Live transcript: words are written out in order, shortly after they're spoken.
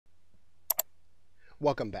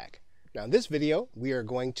Welcome back. Now in this video, we are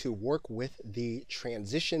going to work with the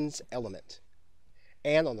transitions element.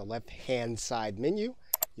 And on the left-hand side menu,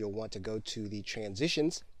 you'll want to go to the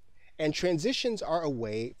transitions. And transitions are a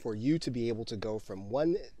way for you to be able to go from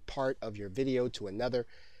one part of your video to another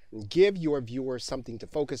and give your viewer something to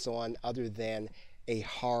focus on other than a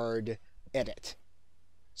hard edit.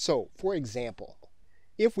 So, for example,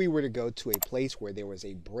 if we were to go to a place where there was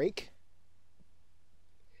a break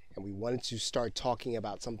and we wanted to start talking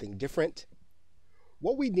about something different,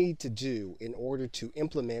 what we need to do in order to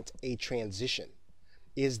implement a transition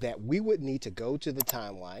is that we would need to go to the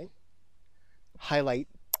timeline, highlight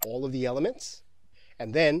all of the elements,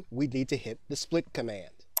 and then we need to hit the split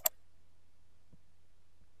command.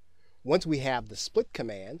 Once we have the split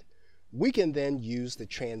command, we can then use the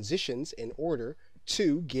transitions in order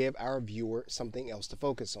to give our viewer something else to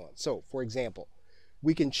focus on. So, for example,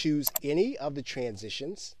 we can choose any of the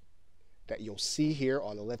transitions that you'll see here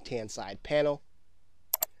on the left-hand side panel.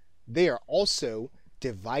 They are also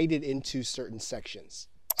divided into certain sections.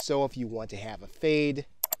 So if you want to have a fade,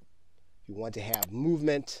 if you want to have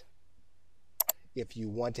movement, if you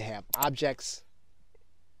want to have objects,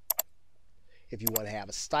 if you want to have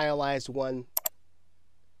a stylized one,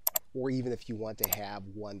 or even if you want to have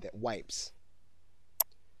one that wipes.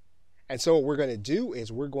 And so what we're going to do is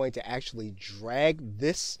we're going to actually drag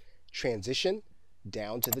this transition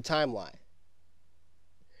down to the timeline.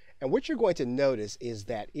 And what you're going to notice is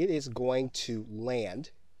that it is going to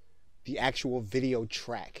land the actual video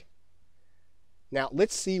track. Now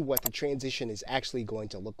let's see what the transition is actually going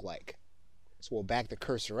to look like. So we'll back the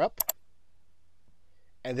cursor up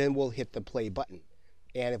and then we'll hit the play button.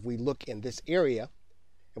 And if we look in this area,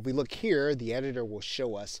 if we look here, the editor will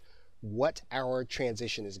show us what our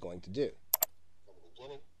transition is going to do.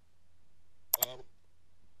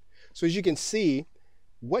 So as you can see,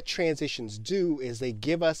 what transitions do is they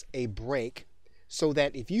give us a break so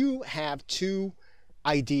that if you have two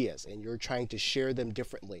ideas and you're trying to share them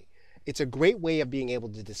differently, it's a great way of being able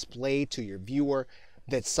to display to your viewer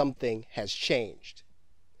that something has changed.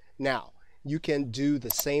 Now, you can do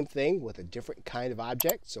the same thing with a different kind of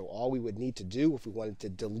object. So all we would need to do if we wanted to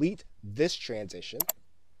delete this transition,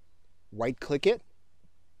 right-click it,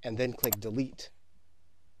 and then click delete.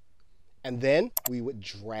 And then we would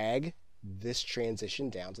drag this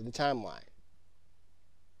transition down to the timeline.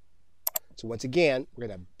 So once again, we're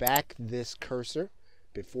going to back this cursor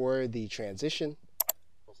before the transition.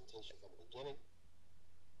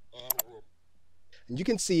 And you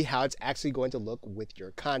can see how it's actually going to look with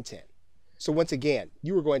your content. So once again,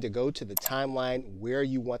 you are going to go to the timeline where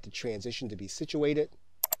you want the transition to be situated.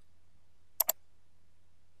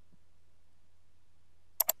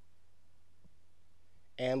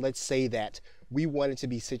 And let's say that we want it to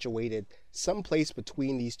be situated someplace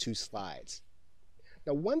between these two slides.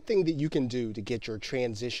 Now, one thing that you can do to get your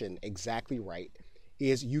transition exactly right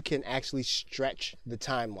is you can actually stretch the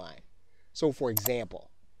timeline. So for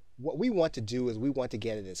example, what we want to do is we want to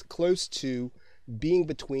get it as close to being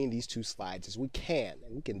between these two slides as we can.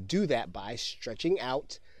 And we can do that by stretching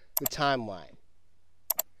out the timeline,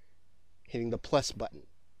 hitting the plus button.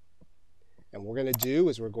 And what we're going to do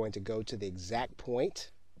is we're going to go to the exact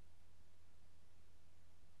point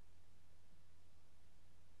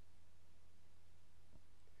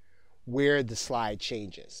where the slide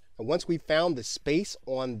changes. And once we found the space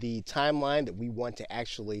on the timeline that we want to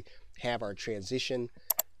actually have our transition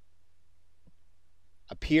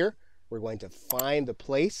appear, we're going to find the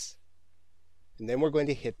place, and then we're going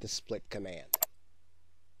to hit the split command.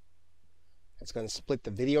 That's going to split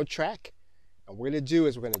the video track. And what we're going to do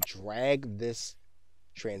is we're going to drag this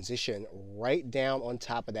transition right down on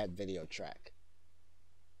top of that video track.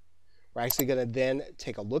 We're actually going to then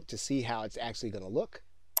take a look to see how it's actually going to look.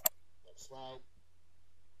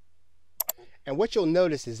 And what you'll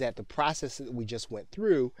notice is that the process that we just went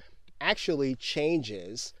through actually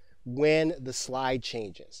changes when the slide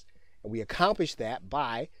changes. And we accomplish that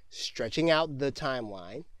by stretching out the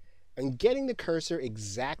timeline and getting the cursor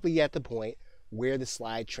exactly at the point where the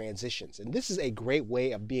slide transitions. And this is a great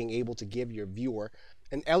way of being able to give your viewer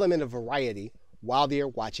an element of variety while they're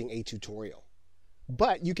watching a tutorial.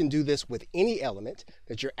 But you can do this with any element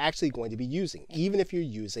that you're actually going to be using. Even if you're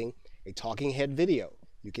using a talking head video,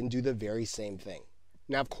 you can do the very same thing.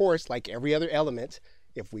 Now, of course, like every other element,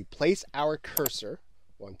 if we place our cursor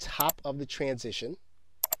on top of the transition,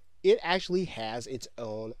 it actually has its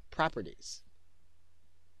own properties.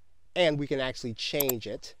 And we can actually change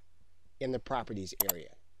it in the properties area.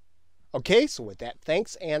 Okay, so with that,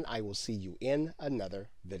 thanks, and I will see you in another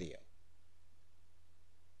video.